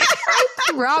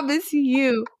 I promise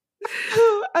you.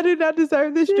 I do not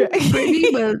deserve this drag.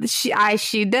 Brittany, but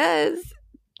she does.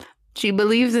 She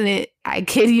believes in it. I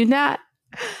kid you not.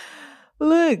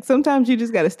 Look, sometimes you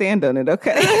just got to stand on it,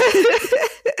 okay?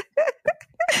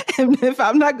 And if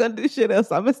I'm not going to do shit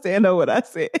else, I'm going to stand on what I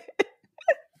said.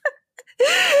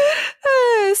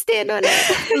 Stand on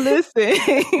it. Listen.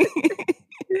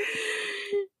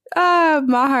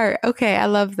 My heart. Okay, I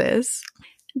love this.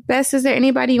 Bess, is there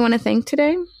anybody you want to thank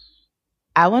today?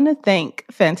 I want to thank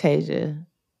Fantasia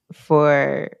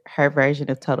for her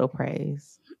version of Total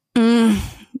Praise.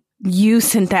 You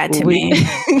sent that to me.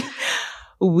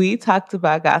 We talked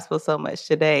about gospel so much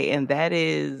today, and that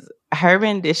is her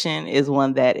rendition is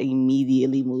one that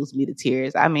immediately moves me to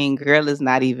tears. I mean, girl is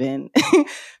not even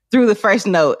through the first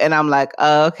note, and I'm like,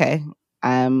 oh, okay,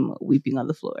 I'm weeping on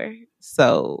the floor.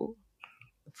 So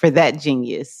for that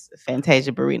genius,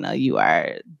 Fantasia Barrino, you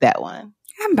are that one.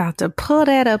 I'm about to pull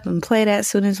that up and play that as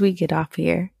soon as we get off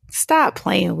here. Stop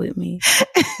playing with me.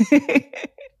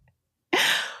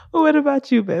 What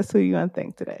about you, Bess? Who you want to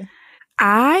thank today?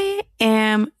 I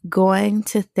am going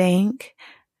to thank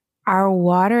our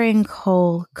Watering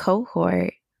Hole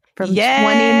cohort from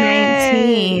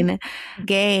 2019.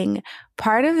 Gang,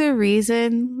 part of the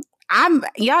reason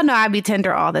y'all know I be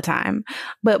tender all the time,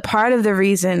 but part of the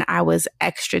reason I was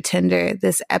extra tender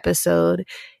this episode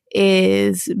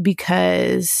is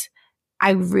because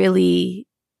I really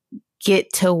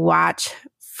get to watch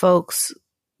folks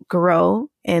grow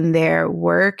in their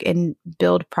work and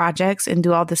build projects and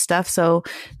do all this stuff. So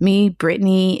me,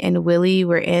 Brittany, and Willie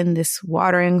were in this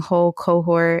Watering Hole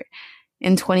cohort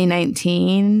in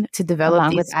 2019 to develop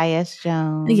along with I.S.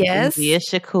 Jones, yes, and Zia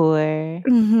Shakur,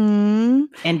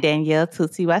 and Danielle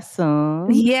Tutsi Wassoon.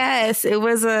 Yes, it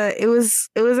was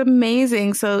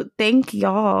amazing. So thank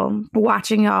y'all.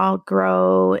 Watching y'all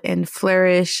grow and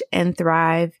flourish and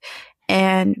thrive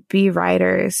and be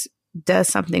writers does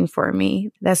something for me.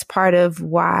 That's part of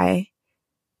why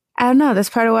I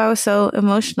was so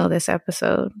emotional this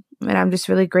episode. And I'm just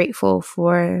really grateful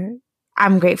for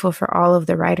all of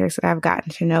the writers that I've gotten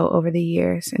to know over the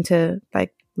years and to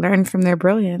learn from their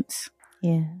brilliance.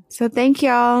 Yeah. So thank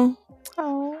y'all.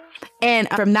 Oh. And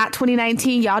from Not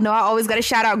 2019, y'all know I always got to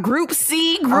shout out Group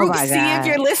C. Group C, if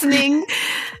you're listening.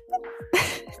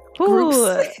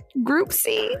 Group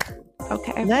C.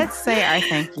 Okay. Let's say our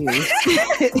thank yous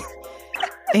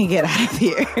and get out of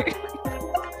here.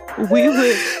 We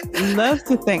would love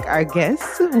to thank our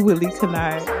guests, Willie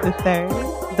Kinard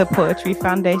III, the Poetry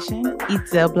Foundation,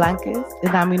 Itzel Blancas,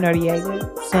 Idami Noriega,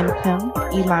 Sin Pim,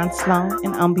 Elon Sloan,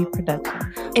 and Umbi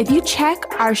Production. If you check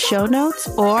our show notes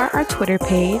or our Twitter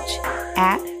page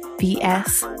at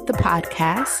BS the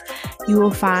Podcast, you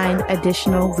will find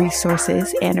additional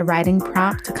resources and a writing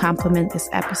prompt to complement this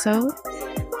episode.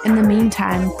 In the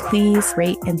meantime, please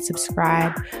rate and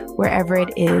subscribe wherever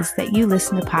it is that you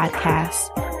listen to podcasts.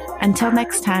 Until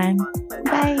next time,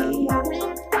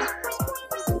 bye.